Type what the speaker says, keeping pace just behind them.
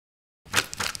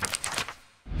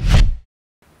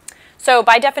So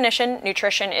by definition,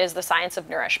 nutrition is the science of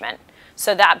nourishment.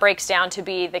 So that breaks down to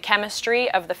be the chemistry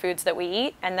of the foods that we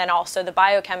eat, and then also the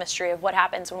biochemistry of what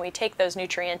happens when we take those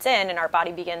nutrients in and our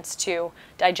body begins to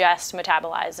digest,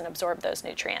 metabolize, and absorb those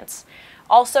nutrients.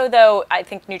 Also, though, I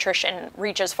think nutrition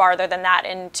reaches farther than that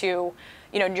into,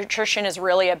 nutrition is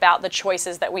really about the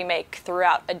choices that we make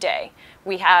throughout a day.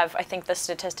 We have, I think the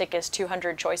statistic is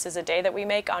 200 choices a day that we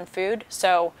make on food.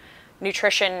 So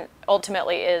nutrition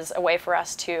ultimately is a way for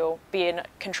us to be in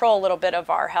control a little bit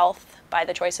of our health by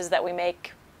the choices that we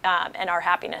make, and our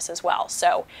happiness as well.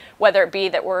 So whether it be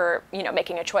that we're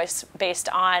making a choice based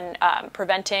on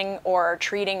preventing or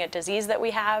treating a disease that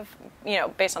we have,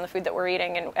 based on the food that we're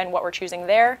eating and what we're choosing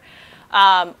there,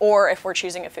 or if we're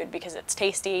choosing a food because it's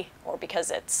tasty or because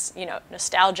it's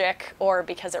nostalgic or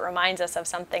because it reminds us of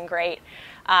something great,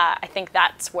 I think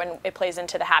that's when it plays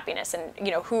into the happiness. And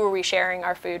who are we sharing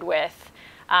our food with?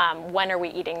 When are we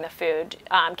eating the food?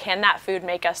 Can that food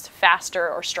make us faster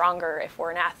or stronger if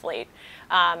we're an athlete?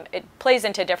 It plays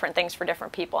into different things for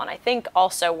different people. And I think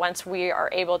also once we are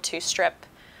able to strip,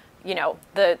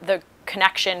 the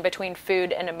connection between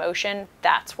food and emotion,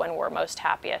 that's when we're most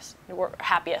happiest. We're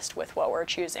happiest with what we're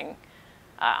choosing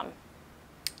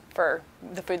for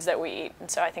the foods that we eat. And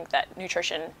so I think that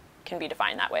nutrition can be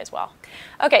defined that way as well.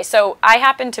 Okay, so I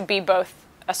happen to be both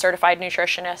a certified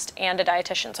nutritionist and a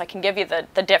dietitian, so I can give you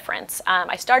the difference.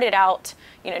 I started out,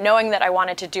 knowing that I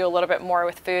wanted to do a little bit more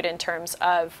with food in terms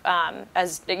of,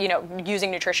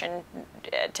 using nutrition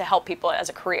to help people as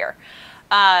a career.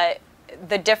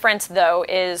 The difference, though,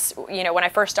 is, when I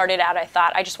first started out, I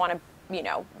thought I just want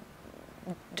to,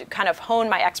 kind of hone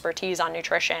my expertise on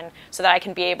nutrition so that I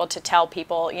can be able to tell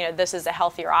people, this is a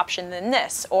healthier option than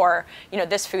this, or,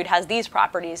 this food has these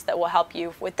properties that will help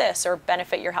you with this or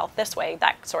benefit your health this way,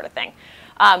 that sort of thing.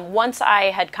 Once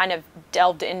I had kind of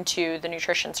delved into the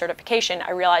nutrition certification,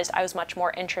 I realized I was much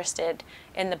more interested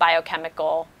in the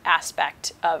biochemical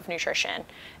aspect of nutrition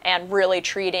and really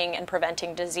treating and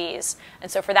preventing disease. And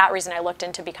so for that reason, I looked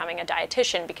into becoming a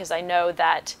dietitian, because I know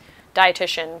that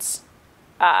dietitians,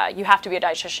 you have to be a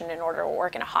dietitian in order to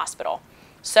work in a hospital.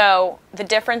 So the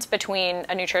difference between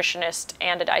a nutritionist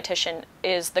and a dietitian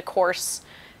is the course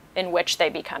in which they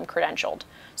become credentialed.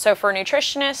 So for a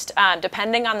nutritionist,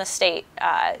 depending on the state,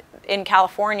 in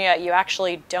California, you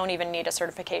actually don't even need a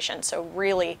certification. So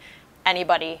really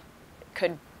anybody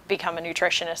could become a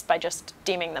nutritionist by just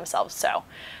deeming themselves so.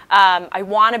 I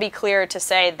want to be clear to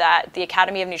say that the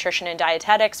Academy of Nutrition and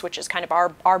Dietetics, which is kind of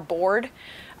our board,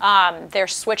 they're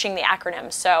switching the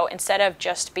acronym. So instead of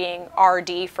just being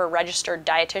RD for registered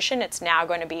dietitian, it's now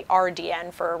going to be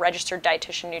RDN for registered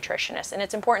dietitian nutritionist. And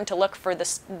it's important to look for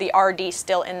the RD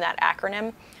still in that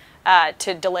acronym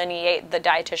to delineate the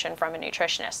dietitian from a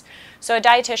nutritionist. So a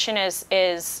dietitian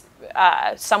is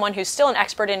someone who's still an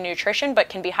expert in nutrition but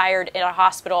can be hired in a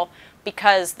hospital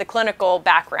because the clinical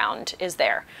background is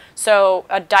there. So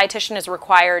a dietitian is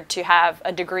required to have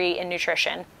a degree in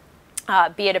nutrition,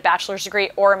 be it a bachelor's degree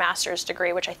or a master's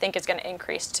degree, which I think is going to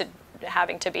increase to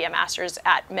having to be a master's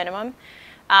at minimum.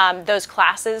 Those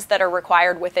classes that are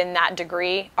required within that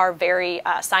degree are very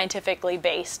scientifically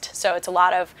based. So it's a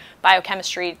lot of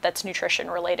biochemistry that's nutrition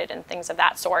related and things of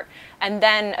that sort. And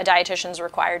then a dietitian is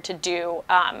required to do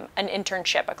an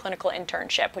internship, a clinical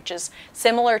internship, which is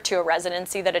similar to a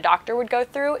residency that a doctor would go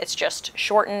through. It's just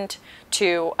shortened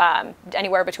to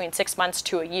anywhere between 6 months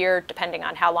to a year, depending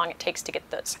on how long it takes to get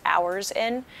those hours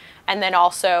in. And then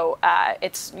also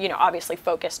it's obviously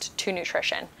focused to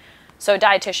nutrition. So a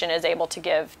dietitian is able to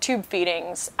give tube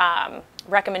feedings,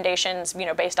 recommendations,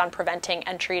 based on preventing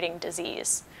and treating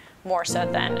disease, more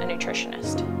so than a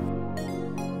nutritionist.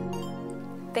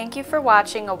 Thank you for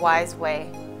watching A Wise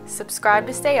Way. Subscribe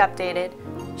to stay updated,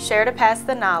 share to pass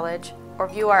the knowledge, or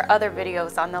view our other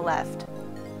videos on the left.